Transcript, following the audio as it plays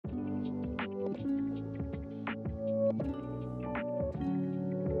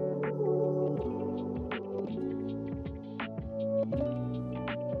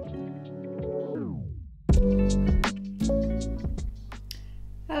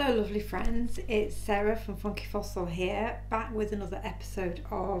Hello lovely friends, it's Sarah from Funky Fossil here, back with another episode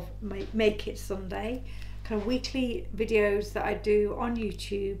of Make It Sunday, kind of weekly videos that I do on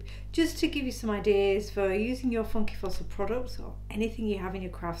YouTube just to give you some ideas for using your Funky Fossil products or anything you have in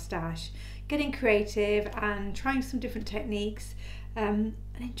your craft stash, getting creative and trying some different techniques and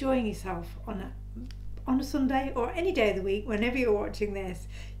enjoying yourself on a Sunday or any day of the week. Whenever you're watching this,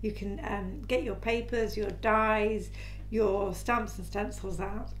 you can get your papers, your dies, your stamps and stencils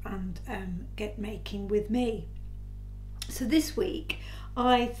out and get making with me. So this week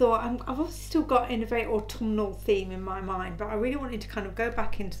I thought I've obviously still got in a very autumnal theme in my mind, but I really wanted to kind of go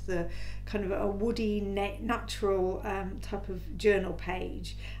back into the kind of a woody natural type of journal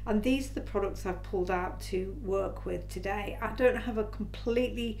page, and these are the products I've pulled out to work with today. I don't have a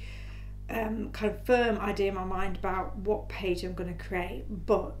completely kind of firm idea in my mind about what page I'm going to create,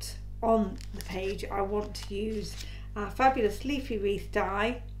 but on the page I want to use our fabulous leafy wreath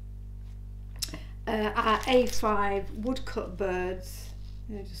die, our A5 woodcut birds,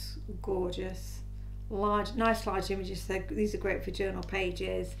 they're just gorgeous, nice large images. These are great for journal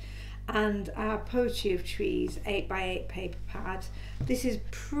pages, and our poetry of trees 8x8 paper pad. This is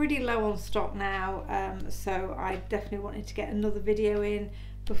pretty low on stock now, so I definitely wanted to get another video in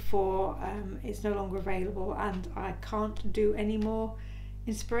before it's no longer available and I can't do any more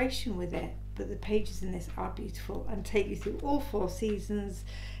inspiration with it. But the pages in this are beautiful and take you through all 4 seasons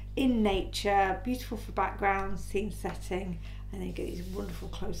in nature, beautiful for background, scene setting, and then you get these wonderful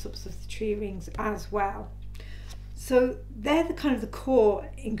close-ups of the tree rings as well. So they're the kind of the core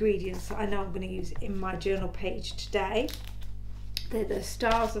ingredients that I know I'm going to use in my journal page today. They're the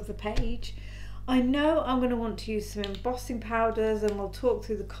stars of the page. I know I'm going to want to use some embossing powders, and we'll talk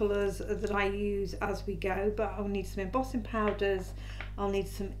through the colours that I use as we go, but I'll need some embossing powders, I'll need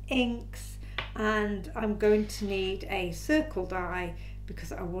some inks, and I'm going to need a circle die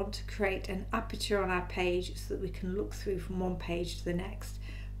because I want to create an aperture on our page so that we can look through from one page to the next,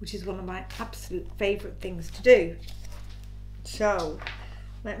 which is one of my absolute favourite things to do. So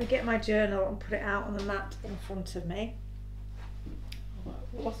let me get my journal and put it out on the mat in front of me.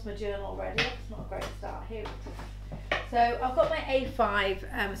 I've lost my journal already, that's not a great start. Here it is. So I've got my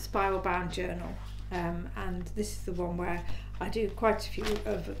A5 spiral bound journal, and this is the one where I do quite a few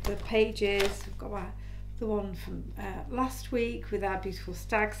of the pages. I've got the one from last week with our beautiful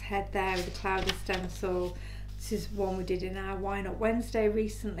stag's head there with the cloudy stencil. This is one we did in our Why Not Wednesday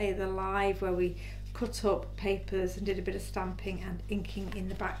recently, the live, where we cut up papers and did a bit of stamping and inking in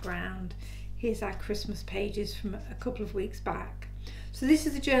the background. Here's our Christmas pages from a couple of weeks back. So this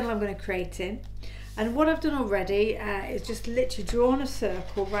is the journal I'm going to create in, and what I've done already is just literally drawn a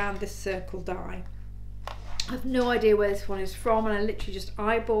circle around this circle die. I have no idea where this one is from, and I literally just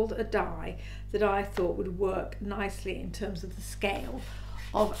eyeballed a die that I thought would work nicely in terms of the scale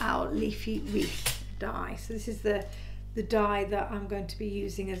of our leafy wreath die. So this is the die that I'm going to be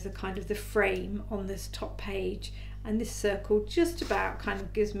using as a kind of the frame on this top page, and this circle just about kind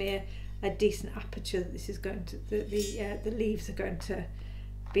of gives me a decent aperture that this is going to, the leaves are going to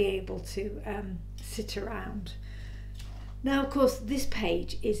be able to sit around. Now of course this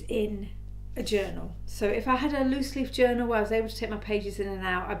page is in a journal, so if I had a loose leaf journal where I was able to take my pages in and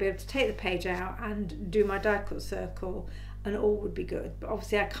out, I'd be able to take the page out and do my die cut circle and all would be good. But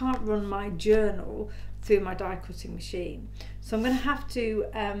obviously I can't run my journal through my die cutting machine, so I'm going to have to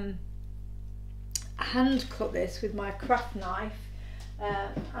hand cut this with my craft knife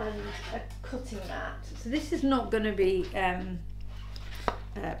and a cutting mat. So this is not going to be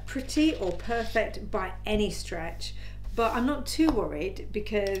pretty or perfect by any stretch, but I'm not too worried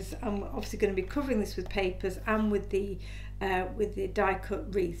because I'm obviously going to be covering this with papers and with the die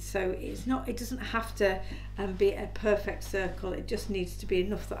cut wreath, so it doesn't have to be a perfect circle. It just needs to be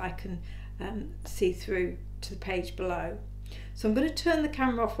enough that I can see through to the page below. So I'm going to turn the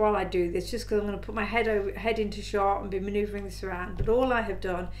camera off while I do this, just because I'm going to put my head into shot and be manoeuvring this around. But all I have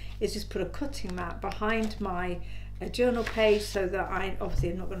done is just put a cutting mat behind my journal page so that I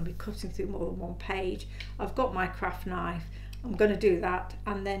obviously am not going to be cutting through more than one page. I've got my craft knife. I'm going to do that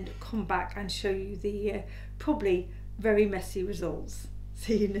and then come back and show you the probably very messy results.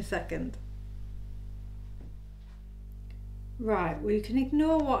 See you in a second. Right, well you can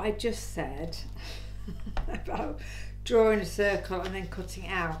ignore what I just said about drawing a circle and then cutting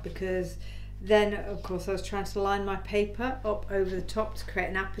it out, because then of course I was trying to line my paper up over the top to create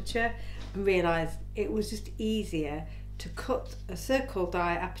an aperture and realised it was just easier to cut a circle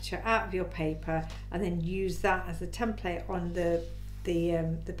die aperture out of your paper and then use that as a template on the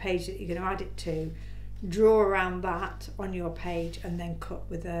page that you're going to add it to, draw around that on your page and then cut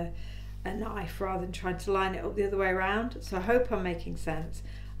with a knife rather than trying to line it up the other way around. So I hope I'm making sense.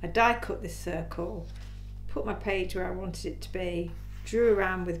 I die cut this circle, put my page where I wanted it to be, drew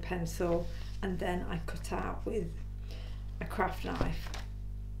around with pencil, and then I cut out with a craft knife.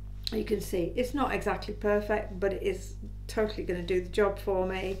 You can see it's not exactly perfect, but it is totally going to do the job for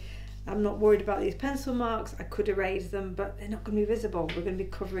me. I'm not worried about these pencil marks. I could erase them, but they're not going to be visible. We're going to be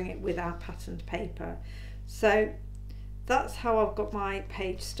covering it with our patterned paper. So that's how I've got my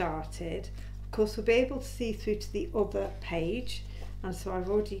page started. Of course, we'll be able to see through to the other page, and so I've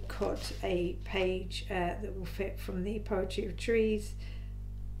already cut a page that will fit from the Poetry of Trees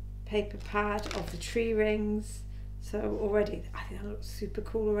paper pad of the tree rings. So already, I think that looks super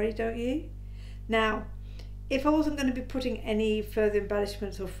cool already, don't you? Now, if I wasn't going to be putting any further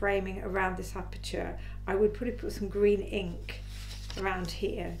embellishments or framing around this aperture, I would probably put some green ink around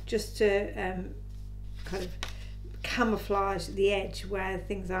here just to kind of camouflage the edge where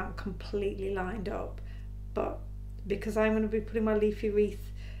things aren't completely lined up. But because I'm going to be putting my leafy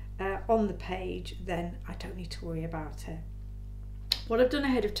wreath on the page, then I don't need to worry about it. What I've done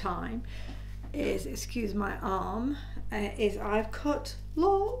ahead of time is, excuse my arm, is I've cut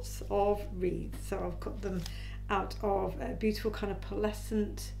lots of wreaths. So I've cut them out of a beautiful kind of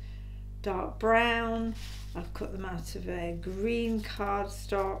pearlescent dark brown. I've cut them out of a green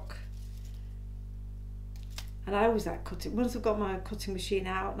cardstock. And I always like cutting. Once I've got my cutting machine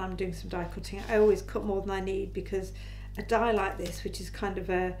out and I'm doing some die cutting, I always cut more than I need, because a die like this, which is kind of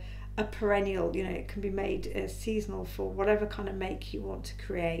a perennial, you know, it can be made seasonal for whatever kind of make you want to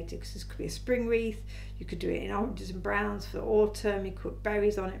create. This could be a spring wreath, you could do it in oranges and browns for autumn, you could put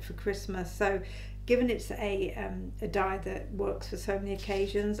berries on it for Christmas. So given it's a die that works for so many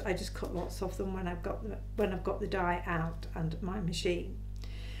occasions, I just cut lots of them when I've got the die out and my machine.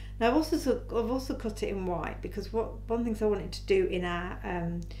 Now I've also cut it in white, because one of the things I wanted to do in our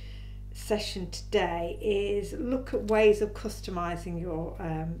session today is look at ways of customizing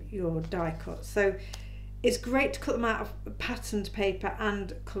your die cuts. So it's great to cut them out of patterned paper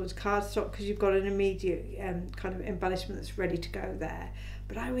and coloured cardstock, because you've got an immediate kind of embellishment that's ready to go there.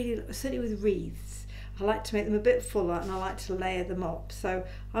 But I really, certainly with wreaths, I like to make them a bit fuller and I like to layer them up. So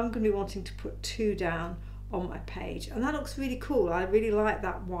I'm going to be wanting to put 2 down on my page, and that looks really cool. I really like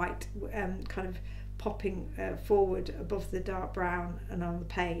that white kind of popping forward above the dark brown and on the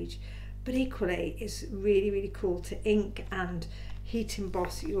page. But equally, it's really, really cool to ink and heat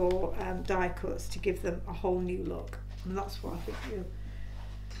emboss your die cuts to give them a whole new look. And that's what I think you'll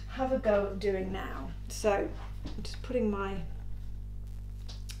have a go at doing now. So I'm just putting my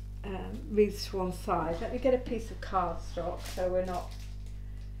wreaths to one side. Let me get a piece of cardstock so we're not...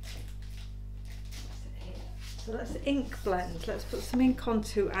 So let's ink blend. Let's put some ink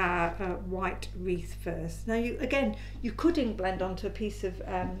onto our white wreath first. Now, you could ink blend onto a piece of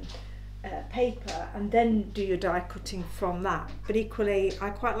paper and then do your die cutting from that, but equally I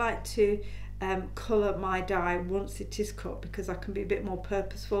quite like to colour my die once it is cut, because I can be a bit more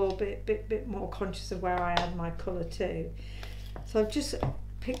purposeful, a bit more conscious of where I add my colour to. So I've just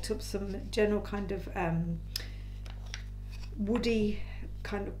picked up some general kind of woody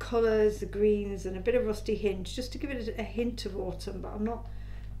kind of colours, the greens and a bit of rusty hinge, just to give it a hint of autumn, but I'm not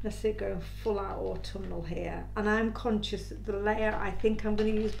necessarily going full out autumnal here. And I'm conscious that the layer I think I'm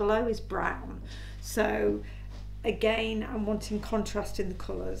going to use below is brown, so again I'm wanting contrast in the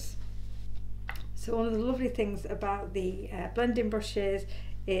colours. So one of the lovely things about the blending brushes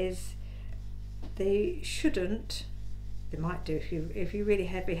is they shouldn't, they might do if you're really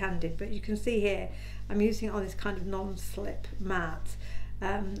heavy handed, but you can see here I'm using it on this kind of non-slip mat,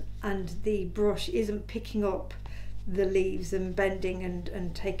 and the brush isn't picking up the leaves and bending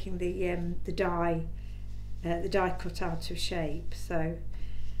and taking the die cut out of shape. So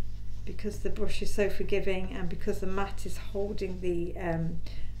because the brush is so forgiving and because the mat is holding the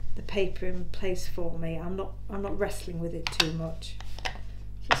paper in place for me, I'm not wrestling with it too much.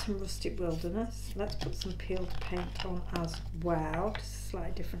 Just some rustic wilderness. Let's put some peeled paint on as well, just a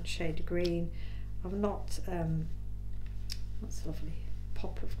slightly different shade of green. I've not that's lovely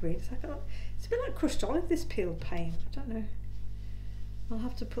pop of green. It's a bit like crushed olive, this peeled paint. I don't know. I'll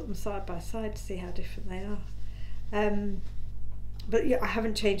have to put them side by side to see how different they are. But yeah, I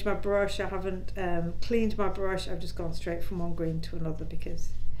haven't changed my brush. I haven't cleaned my brush. I've just gone straight from one green to another because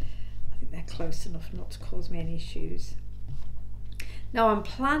I think they're close enough not to cause me any issues. Now I'm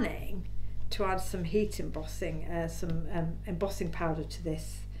planning to add some heat embossing, some embossing powder to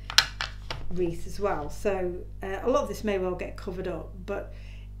this wreath as well. So a lot of this may well get covered up, but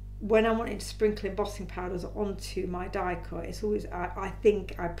when I'm wanting to sprinkle embossing powders onto my die cut, it's always, I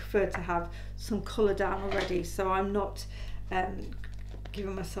think I prefer to have some colour down already, so I'm not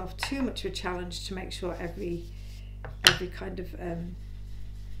giving myself too much of a challenge to make sure every kind of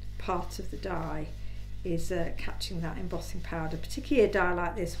part of the die is catching that embossing powder, particularly a die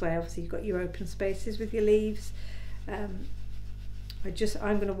like this where obviously you've got your open spaces with your leaves. I'm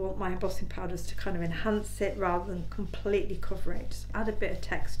going to want my embossing powders to kind of enhance it rather than completely cover it, just add a bit of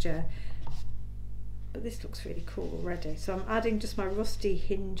texture. But this looks really cool already. So I'm adding just my rusty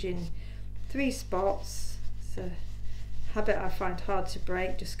hinge in 3 spots. It's a habit I find hard to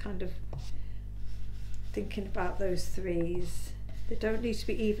break, just kind of thinking about those 3s. They don't need to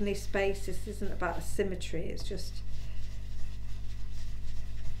be evenly spaced. This isn't about a symmetry, it's just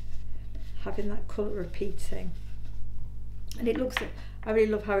having that colour repeating. And it looks, I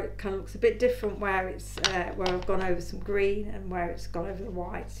really love how it kind of looks a bit different where it's where I've gone over some green and where it's gone over the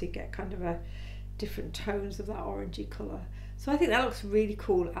white, so you get kind of a different tones of that orangey colour. So I think that looks really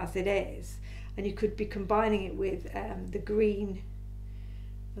cool as it is, and you could be combining it with the green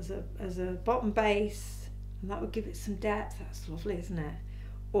as a bottom base, and that would give it some depth. That's lovely, isn't it?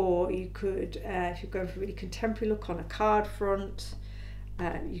 Or you could, if you're going for a really contemporary look on a card front,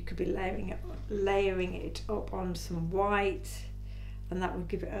 you could be layering it up on some white, and that would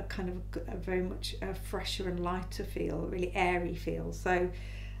give it a kind of a very much a fresher and lighter feel, a really airy feel. So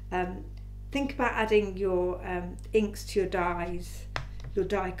think about adding your inks to your dies, your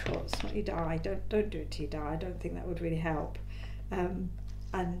die cuts, not your die. Don't do it to your die. I don't think that would really help. And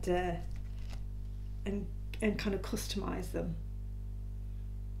kind of customize them.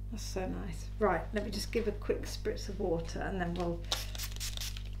 That's so nice. Right, let me just give a quick spritz of water, and then we'll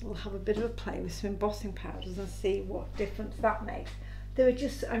have a bit of a play with some embossing powders and see what difference that makes. There are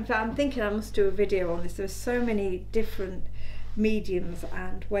just, in fact, I'm thinking I must do a video on this. There are so many different mediums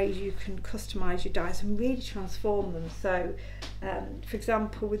and ways you can customize your dies and really transform them. So for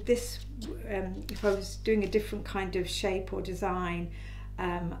example, with this, if I was doing a different kind of shape or design,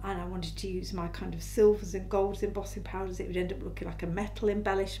 and I wanted to use my kind of silvers and golds embossing powders, it would end up looking like a metal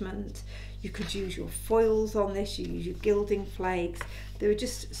embellishment. You could use your foils on this, you use your gilding flakes. There are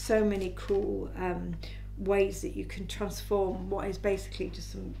just so many cool ways that you can transform what is basically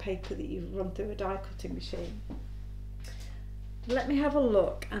just some paper that you've run through a die cutting machine. Let me have a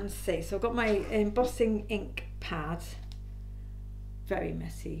look and see. So I've got my embossing ink pad, very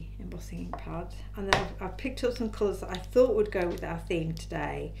messy embossing ink pad, and then I've picked up some colours that I thought would go with our theme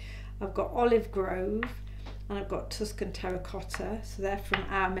today. I've got Olive Grove and I've got Tuscan Terracotta, so they're from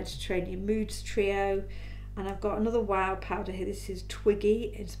our Mediterranean Moods trio. And I've got another wow powder here. This is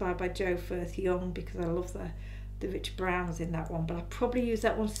Twiggy, inspired by Joe Firth Young, because I love the rich browns in that one, but I'll probably use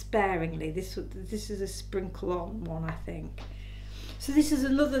that one sparingly. This is a sprinkle on one, I think. So this is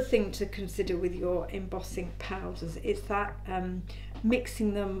another thing to consider with your embossing powders. It's that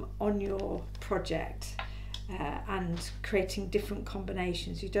mixing them on your project and creating different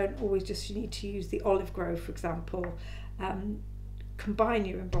combinations. You don't always just need to use the Olive Grove, for example. Combine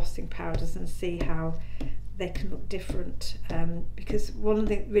your embossing powders and see how they can look different, because one of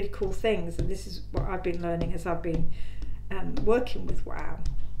the really cool things, and this is what I've been learning as I've been working with WOW,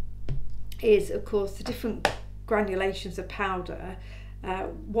 is of course the different granulations of powder,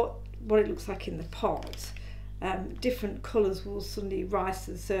 what it looks like in the pot. Different colours will suddenly rise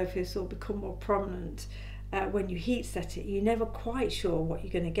to the surface or become more prominent when you heat set it. You're never quite sure what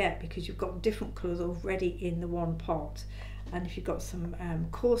you're going to get because you've got different colours already in the one pot. And if you've got some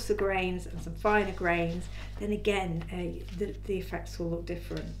coarser grains and some finer grains, then again the effects will look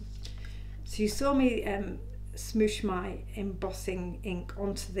different. So you saw me smoosh my embossing ink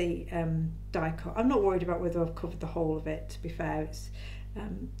onto the die cut. I'm not worried about whether I've covered the whole of it, to be fair.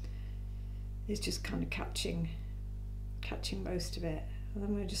 It's just kind of catching most of it. And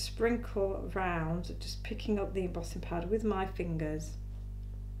I'm going to just sprinkle around, just picking up the embossing powder with my fingers.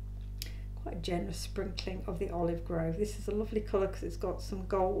 Quite a generous sprinkling of the Olive Grove. This is a lovely colour because it's got some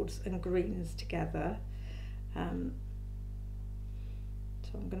golds and greens together. So I'm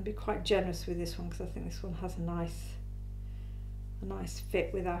going to be quite generous with this one because I think this one has a nice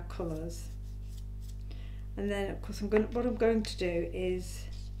fit with our colours. And then of course what I'm going to do is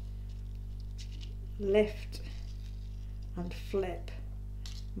lift and flip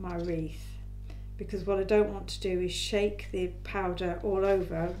my wreath, because what I don't want to do is shake the powder all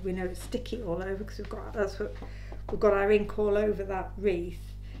over. We know it's sticky all over because we've got our ink all over that wreath,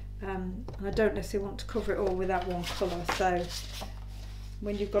 and I don't necessarily want to cover it all with that one colour. So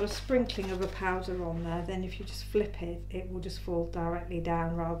when you've got a sprinkling of a powder on there, then if you just flip it, it will just fall directly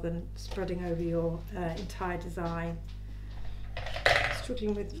down rather than spreading over your entire design.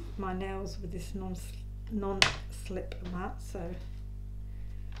 Struggling with my nails with this non-slip mat, so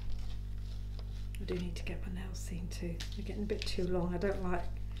I do need to get my nails seen too. They're getting a bit too long. I don't like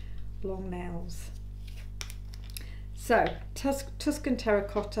long nails. So Tuscan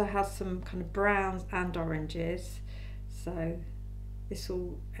terracotta has some kind of browns and oranges, so this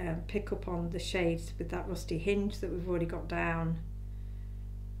will pick up on the shades with that rusty hinge that we've already got down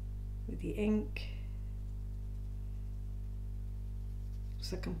with the ink.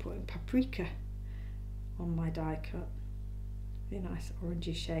 So I can put in paprika on my die cut. Really nice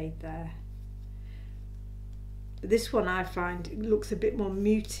orangey shade there. But this one I find it looks a bit more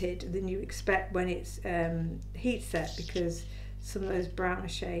muted than you expect when it's heat set, because some of those browner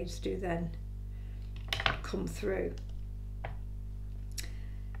shades do then come through.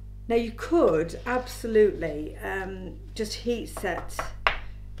 Now you could absolutely just heat set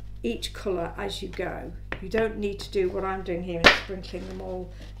each colour as you go. You don't need to do what I'm doing here and sprinkling them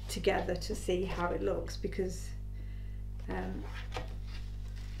all together to see how it looks, because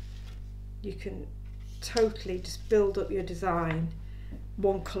you can totally just build up your design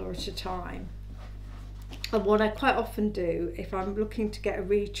one colour at a time. And what I quite often do, if I'm looking to get a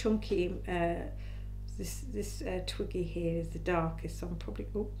really chunky, this twiggy here is the darkest, so I'm probably,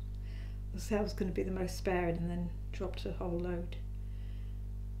 I say I was going to be the most sparing and then dropped a whole load.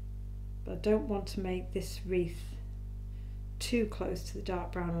 But I don't want to make this wreath too close to the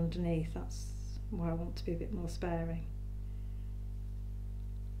dark brown underneath. That's why I want to be a bit more sparing.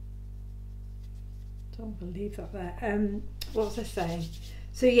 Don't believe that there. What was I saying?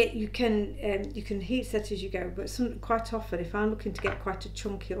 So yeah, you can heat set as you go, but quite often if I'm looking to get quite a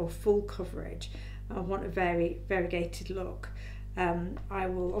chunky or full coverage, I want a very variegated look. I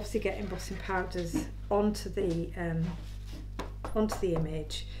will obviously get embossing powders onto the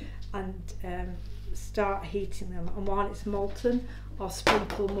image and start heating them, and while it's molten I'll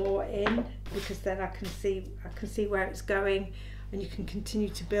sprinkle more in, because then I can see where it's going, and you can continue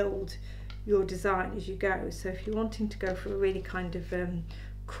to build your design as you go. So if you're wanting to go for a really kind of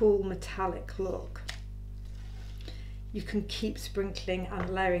cool metallic look, you can keep sprinkling and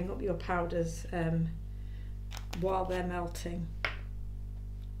layering up your powders while they're melting.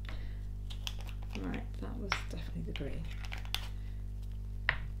 Right, that was definitely the green.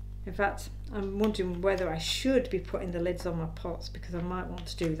 In fact, I'm wondering whether I should be putting the lids on my pots, because I might want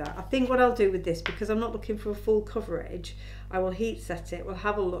to do that. I think what I'll do with this, because I'm not looking for a full coverage, I will heat set it, we'll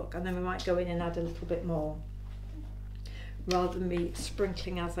have a look, and then we might go in and add a little bit more, rather than me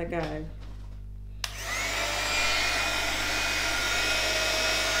sprinkling as I go.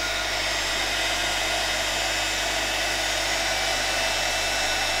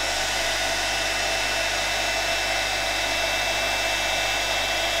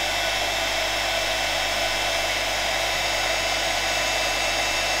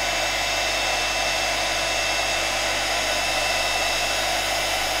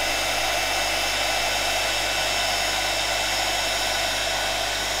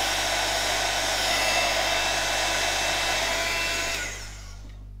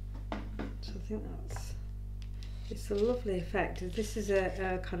 It's a lovely effect. This is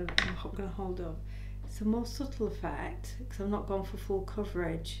a kind of, I'm going to hold up, it's a more subtle effect because I've not gone for full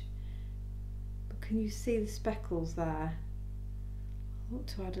coverage, but can you see the speckles there? I want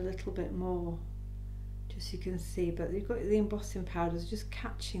to add a little bit more just so you can see, but you've got the embossing powders just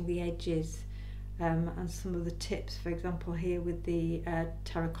catching the edges and some of the tips, for example here with the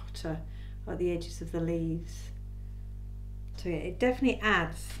terracotta at the edges of the leaves. So yeah, it definitely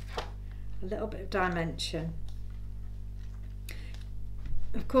adds a little bit of dimension.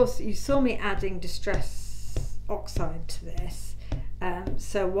 Of course, you saw me adding distress oxide to this,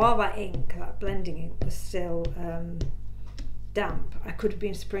 so while that ink, that blending ink, was still damp, I could have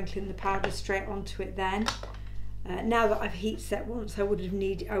been sprinkling the powder straight onto it then. Now that I've heat set once, I would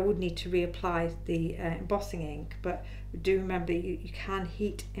need to reapply the embossing ink, but do remember you can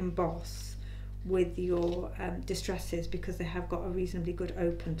heat emboss with your distresses, because they have got a reasonably good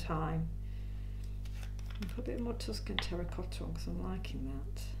open time. I'll put a bit more Tuscan terracotta on because I'm liking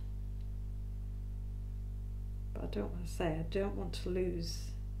that. But I don't want to say, I don't want to lose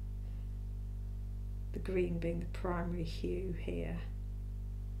the green being the primary hue here.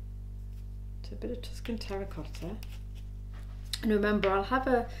 So a bit of Tuscan terracotta. And remember, I'll have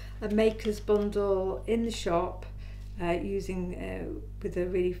a maker's bundle in the shop using with a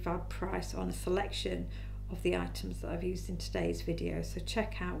really fab price on a selection of the items that I've used in today's video. So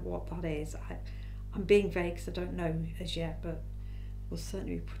check out what that is. I'm being vague because I don't know as yet, but we'll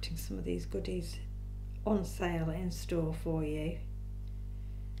certainly be putting some of these goodies on sale in store for you.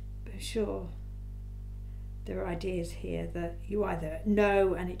 But I'm sure there are ideas here that you either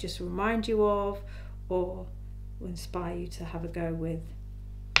know and it just will remind you of, or will inspire you to have a go with.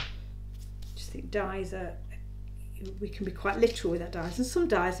 I just think dyes are we can be quite literal with our dies, and some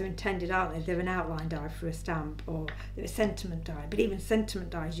dies are intended, aren't they? They're an outline die for a stamp, or they're a sentiment die, but even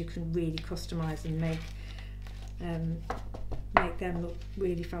sentiment dies you can really customise and make them look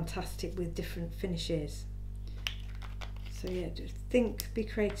really fantastic with different finishes. So yeah, just be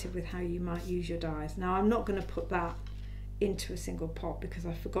creative with how you might use your dies. Now I'm not going to put that into a single pot because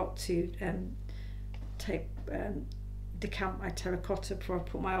I forgot to decant my terracotta before I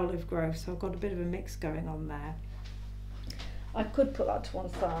put my olive grove, so I've got a bit of a mix going on there. I could put that to one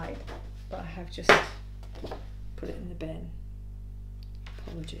side, but I have just put it in the bin.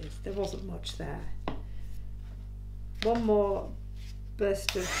 Apologies, there wasn't much there. One more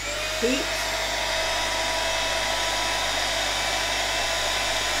burst of heat.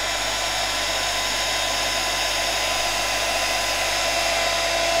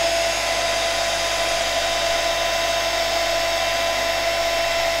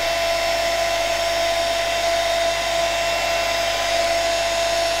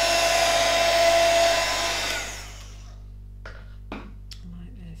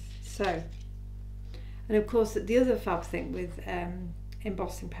 So, and of course the other fab thing with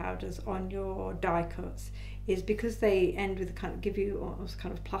embossing powders on your die cuts is because they end with a kind of, give you almost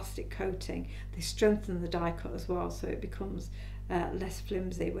kind of plastic coating, they strengthen the die cut as well, so it becomes less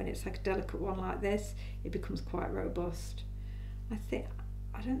flimsy. When it's like a delicate one like this, it becomes quite robust. I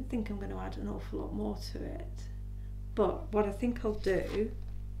don't think I'm going to add an awful lot more to it, but what I think I'll do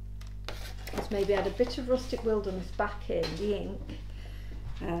is maybe add a bit of rustic wilderness back in the ink.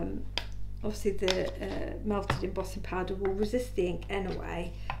 Obviously the melted embossing powder will resist the ink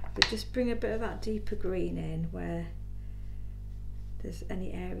anyway, but just bring a bit of that deeper green in where there's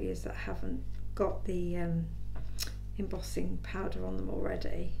any areas that haven't got the embossing powder on them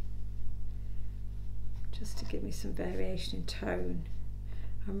already, just to give me some variation in tone.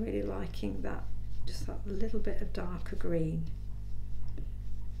 I'm really liking that, just that little bit of darker green.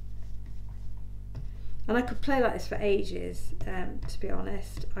 And I could play like this for ages, to be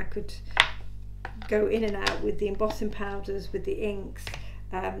honest. I could go in and out with the embossing powders, with the inks,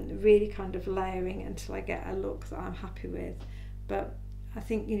 really kind of layering until I get a look that I'm happy with. But I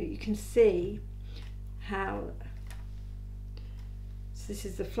think you can see how, so this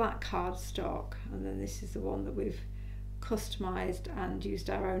is the flat cardstock, and then this is the one that we've customised and used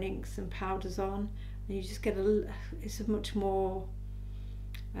our own inks and powders on, and you just get it's a much more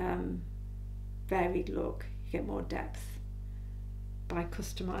varied look. You get more depth by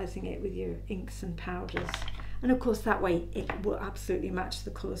customising it with your inks and powders, and of course that way it will absolutely match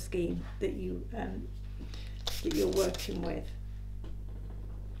the colour scheme that you're working with.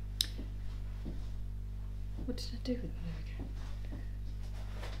 What did I do with it? There we go.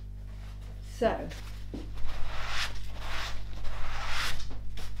 So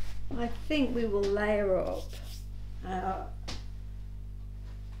I think we will layer up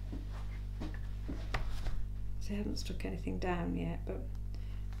I haven't stuck anything down yet, but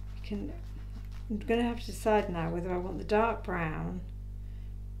I'm going to have to decide now whether I want the dark brown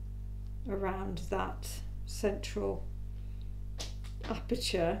around that central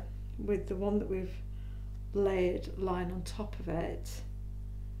aperture with the one that we've layered line on top of it,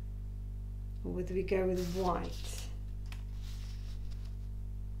 or whether we go with white.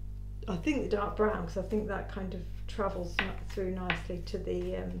 I think the dark brown, because I think that kind of travels through nicely to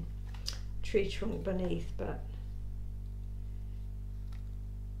the tree trunk beneath, but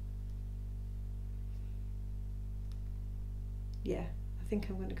yeah, I think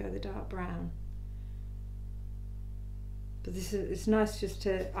I'm going to go the dark brown. But it's nice just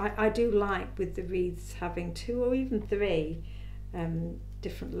to, I do like with the wreaths having 2 or even 3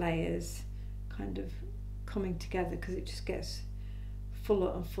 different layers kind of coming together, because it just gets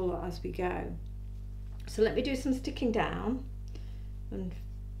fuller and fuller as we go. So let me do some sticking down and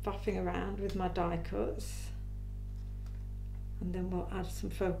faffing around with my die cuts, and then we'll add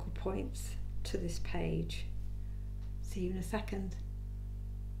some focal points to this page. See you in a second.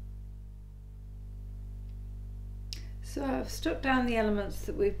 So I've stuck down the elements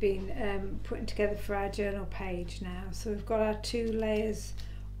that we've been putting together for our journal page now. So we've got our 2 layers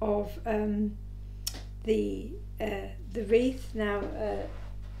of the wreath now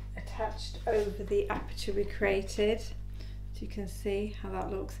attached over the aperture we created. So you can see how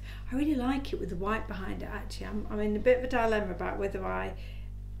that looks. I really like it with the white behind it actually. I'm in a bit of a dilemma about whether I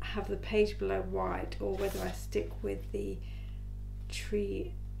have the page below white or whether I stick with the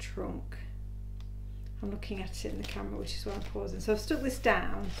tree trunk. I'm looking at it in the camera, which is why I'm pausing. So I've stuck this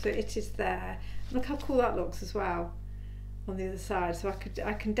down so it is there. Look how cool that looks as well on the other side. So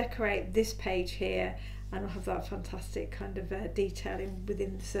I can decorate this page here, and I'll have that fantastic kind of detailing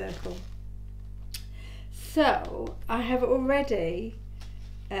within the circle. So I have already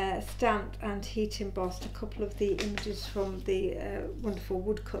stamped and heat embossed a couple of the images from the wonderful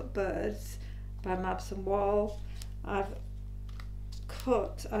woodcut birds by Mabs and Wall. I've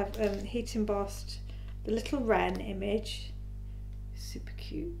heat embossed the little wren image, super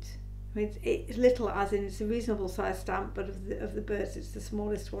cute. I mean, it's little as in it's a reasonable size stamp, but of the birds it's the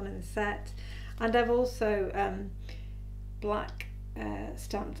smallest one in the set. And I've also black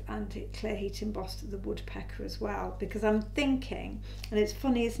stamped and clear heat embossed the woodpecker as well, because I'm thinking, and it's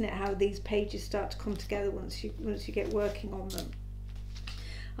funny, isn't it, how these pages start to come together once you get working on them.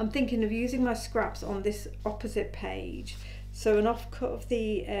 I'm thinking of using my scraps on this opposite page, so an offcut of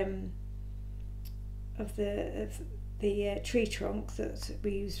the tree trunk that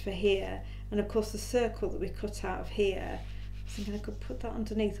we used for here, and of course the circle that we cut out of here. I was thinking I could put that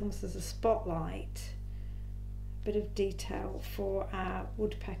underneath almost as a spotlight, bit of detail for our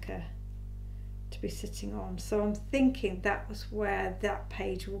woodpecker to be sitting on. So I'm thinking that was where that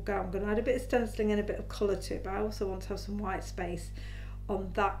page will go. I'm going to add a bit of stenciling and a bit of colour to it, but I also want to have some white space on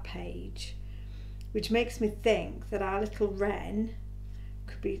that page, which makes me think that our little wren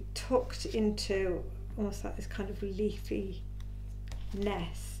could be tucked into almost like this kind of leafy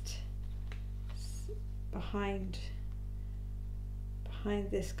nest behind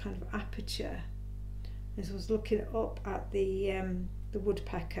this kind of aperture. As I was looking up at the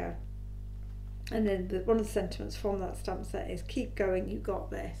woodpecker, and then one of the sentiments from that stamp set is "keep going, you got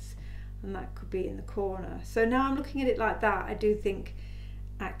this," and that could be in the corner. So now I'm looking at it like that, I do think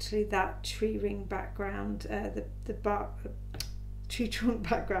actually that tree ring background, the tree trunk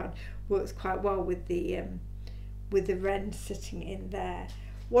background works quite well with the wren sitting in there.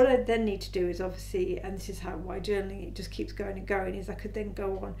 What I then need to do is obviously, and this is how why journaling it just keeps going and going, is I could then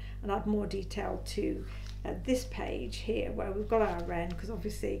go on and add more detail to this page here where we've got our wren, because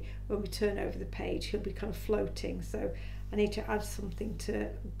obviously when we turn over the page he'll be kind of floating, so I need to add something to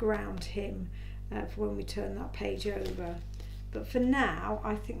ground him for when we turn that page over. But for now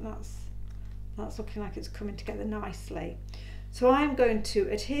I think that's looking like it's coming together nicely. So I'm going to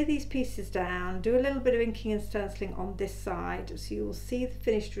adhere these pieces down, do a little bit of inking and stenciling on this side, so you will see the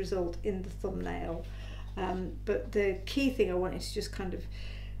finished result in the thumbnail. But the key thing I wanted to just kind of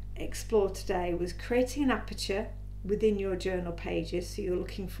explore today was creating an aperture within your journal pages, so you're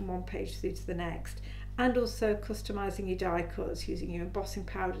looking from one page through to the next, and also customizing your die cuts using your embossing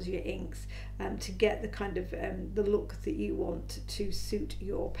powders, your inks, to get the kind of the look that you want to suit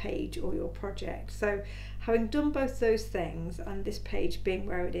your page or your project. So having done both those things, and this page being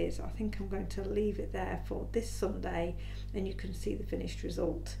where it is, I think I'm going to leave it there for this Sunday, and you can see the finished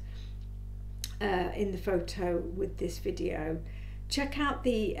result in the photo with this video. Check out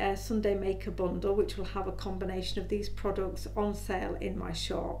the Sunday Maker Bundle, which will have a combination of these products on sale in my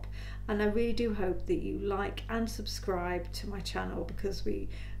shop. And I really do hope that you like and subscribe to my channel, because we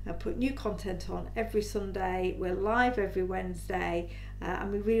put new content on every Sunday. We're live every Wednesday,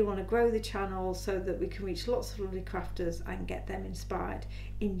 and we really want to grow the channel so that we can reach lots of lovely crafters and get them inspired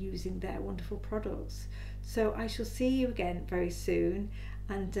in using their wonderful products. So I shall see you again very soon,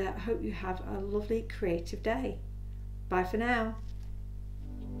 and hope you have a lovely creative day. Bye for now.